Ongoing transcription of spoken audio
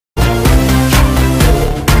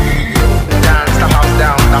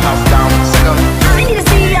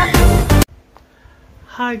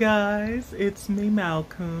Hi guys, it's me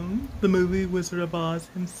Malcolm, the movie Wizard of Oz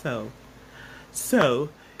himself. So,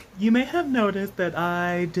 you may have noticed that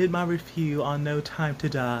I did my review on No Time to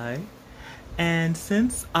Die, and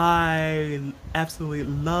since I absolutely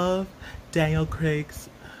love Daniel Craig's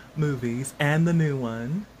movies and the new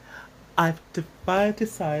one, I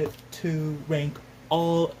decided to rank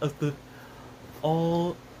all of the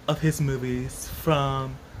all of his movies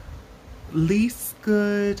from least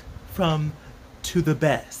good from to the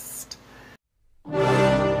best.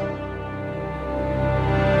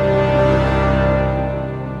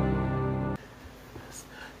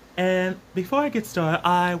 And before I get started,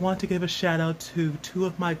 I want to give a shout out to two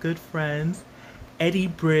of my good friends, Eddie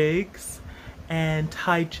Briggs and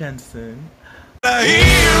Ty Jensen. A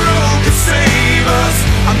hero can save us.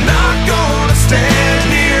 I'm not gonna stand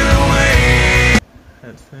here and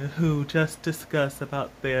wait. Who just discussed about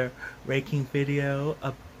their ranking video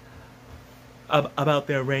about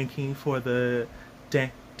their ranking for the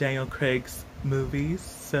Daniel Craig's movies.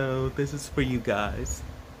 So this is for you guys.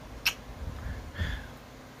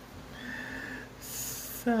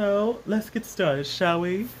 So let's get started, shall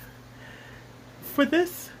we? For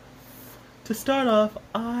this, to start off,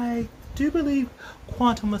 I do believe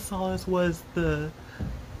Quantum of Solace was the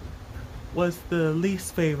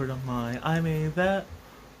least favorite of mine. I mean, that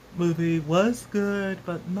movie was good,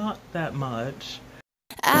 but not that much.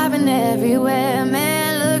 I've been everywhere,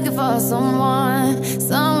 man, looking for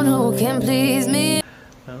someone who can please me.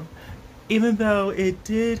 Well, even though it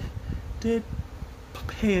did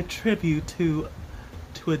pay a tribute to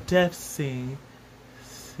a death scene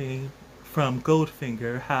from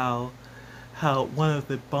Goldfinger, how one of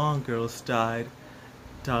the Bond girls died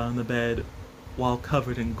on the bed while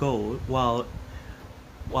covered in gold, while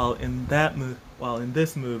in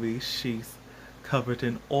this movie she's covered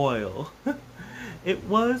in oil. It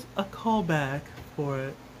was a callback for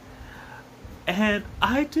it, and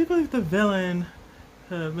I do believe the villain,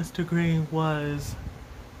 Mr. Green, was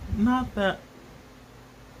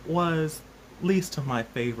least of my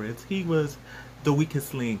favorites. He was the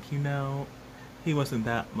weakest link, you know. He wasn't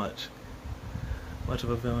that much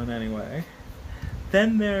of a villain anyway.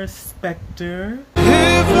 Then there's Spectre.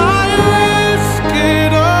 If I risk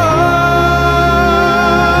it all.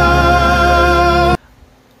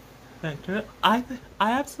 Spectre. I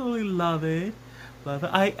absolutely love it.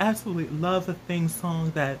 I absolutely love the theme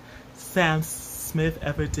song that Sam Smith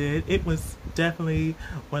ever did. It was definitely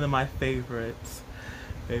one of my favorites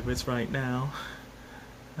right now.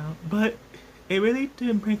 But it really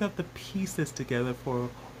didn't bring up the pieces together for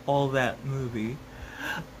all that movie.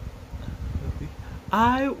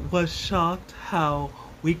 I was shocked how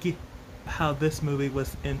this movie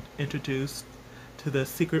was introduced to the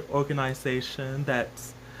secret organization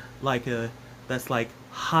that's like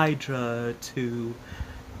Hydra to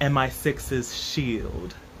MI6's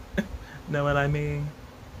SHIELD. Know what I mean?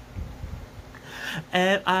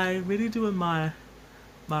 And I really do admire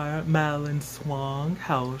Madeline Swan,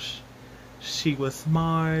 how she was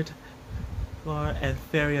smart and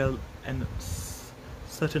very and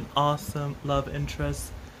such an awesome love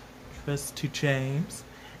interest to James.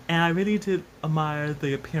 And I really did admire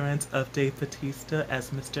the appearance of Dave Bautista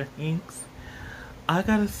as Mr. Hinks. I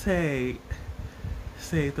gotta say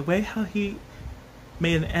the way how he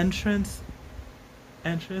made an entrance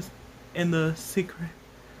in the secret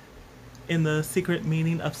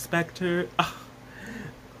meaning of Spectre.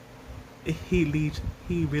 He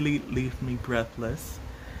really left me breathless.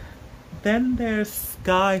 Then there's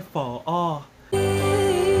Skyfall. Oh.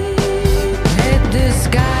 Let the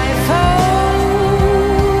sky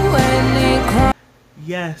fall and it cry.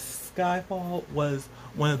 Yes, Skyfall was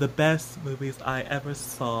one of the best movies I ever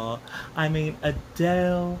saw. I mean,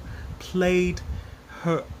 Adele played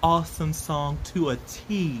her awesome song to a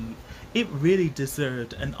T. It really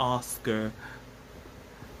deserved an Oscar.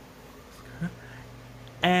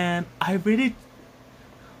 And I really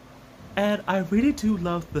do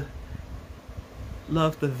love the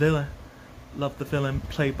villain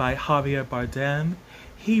played by Javier Bardem.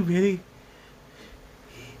 He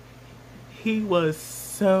was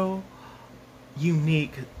so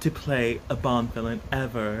unique to play a Bond villain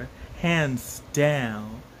ever, hands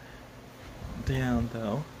down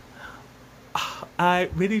though. I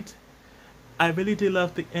really do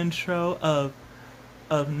love the intro of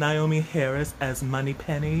Naomi Harris as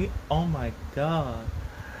Moneypenny. Oh my god,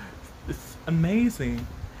 it's amazing.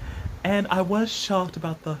 And I was shocked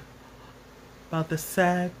about the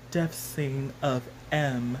sad death scene of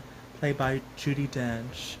M, played by Judi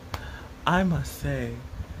Dench. I must say,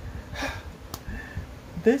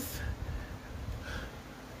 this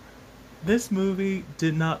movie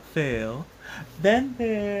did not fail. Then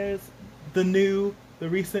there's the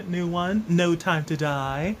recent new one, No Time to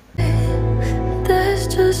Die. There's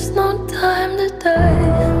just no time to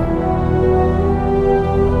die.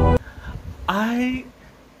 I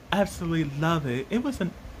absolutely love it. It was a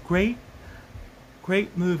great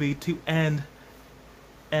movie to end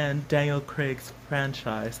Daniel Craig's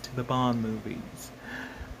franchise to the Bond movies.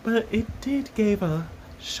 But it did give a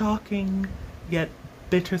shocking yet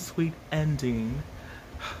bittersweet ending,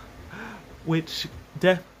 which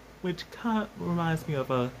kind of reminds me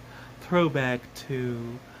of a throwback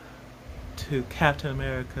to Captain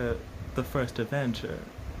America: The First Avenger.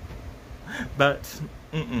 But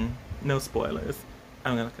no spoilers.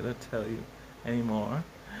 I'm not gonna tell you anymore.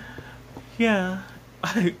 Yeah,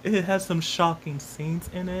 it has some shocking scenes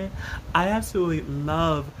in it. I absolutely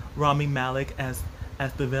love Rami Malek as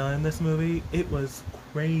the villain in this movie. It was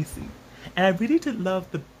crazy, and I really did love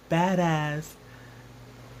the badass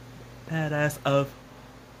of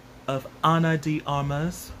Ana de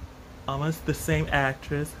Armas, the same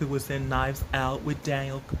actress who was in Knives Out with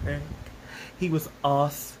Daniel Craig. He was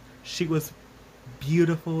awesome. She was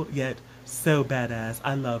beautiful yet so badass.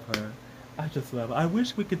 I love her. I just love her. I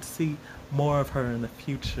wish we could see more of her in the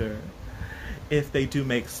future if they do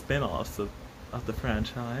make spin-offs of the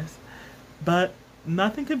franchise. But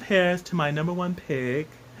nothing compares to my number one pick,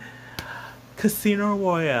 Casino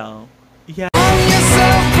Royale. Yeah.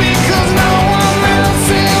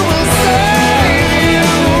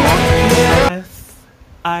 Yes,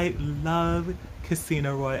 I love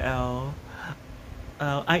Casino Royale.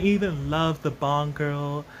 I even love the Bond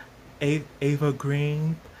girl, Ava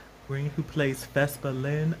Green, who plays Vespa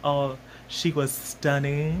Lynn. Oh, she was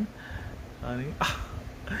stunning, honey.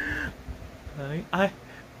 Honey,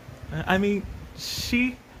 I mean,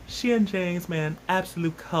 she and James, man,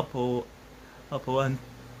 absolute couple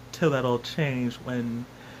until that all changed when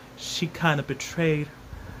she kind of betrayed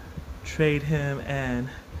him, and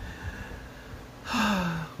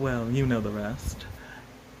well, you know the rest.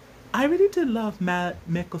 I really did love Matt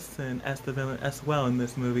Mikkelsen as the villain as well in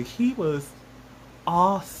this movie. He was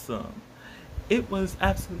awesome. It was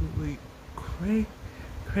absolutely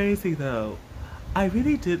crazy though. I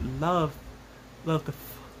really did love the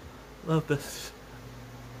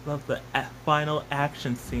final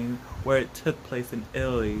action scene where it took place in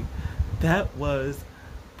Italy. That was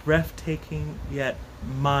breathtaking yet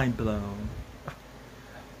mind blown.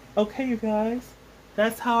 Okay, you guys,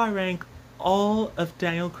 that's how I rank all of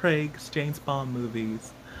Daniel Craig's James Bond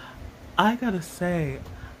movies. I gotta say,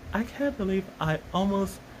 I can't believe I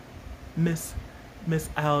almost miss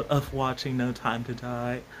out of watching No Time to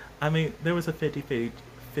Die. I mean, there was a 50-50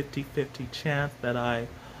 chance that I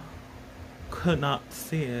could not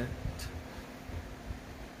see it.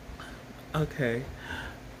 Okay,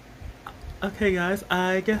 guys,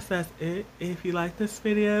 I guess that's it. If you like this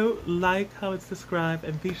video, like, comment, subscribe,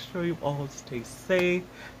 and be sure you all stay safe,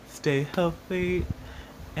 stay healthy,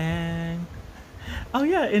 and oh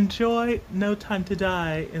yeah, enjoy No Time to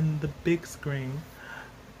Die in the big screen.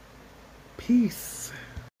 Peace.